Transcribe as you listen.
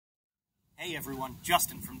Hey everyone,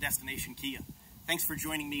 Justin from Destination Kia. Thanks for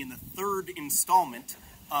joining me in the third installment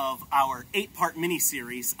of our 8-part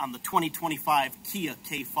mini-series on the 2025 Kia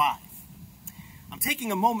K5. I'm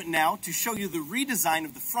taking a moment now to show you the redesign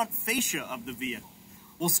of the front fascia of the vehicle.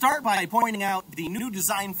 We'll start by pointing out the new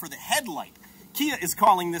design for the headlight. Kia is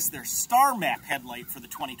calling this their Star Map headlight for the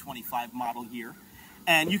 2025 model year.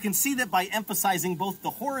 And you can see that by emphasizing both the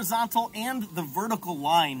horizontal and the vertical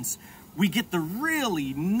lines, we get the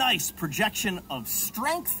really nice projection of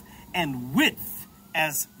strength and width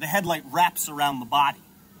as the headlight wraps around the body.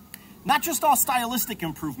 Not just all stylistic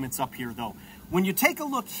improvements up here though. When you take a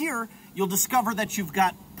look here, you'll discover that you've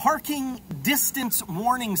got parking distance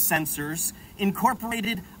warning sensors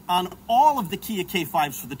incorporated on all of the Kia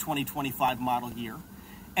K5s for the 2025 model year.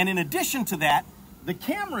 And in addition to that, the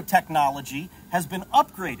camera technology has been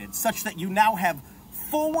upgraded such that you now have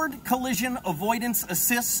forward collision avoidance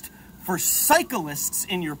assist for cyclists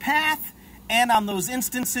in your path, and on those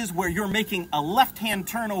instances where you're making a left-hand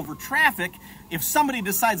turn over traffic, if somebody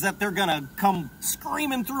decides that they're gonna come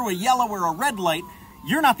screaming through a yellow or a red light,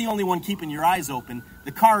 you're not the only one keeping your eyes open.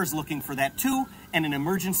 The car is looking for that too, and an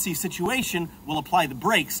emergency situation will apply the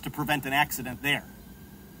brakes to prevent an accident there.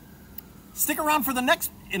 Stick around for the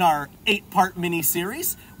next in our 8-part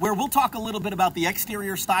mini-series, where we'll talk a little bit about the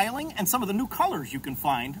exterior styling and some of the new colors you can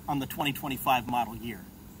find on the 2025 model year.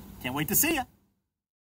 Can't wait to see you.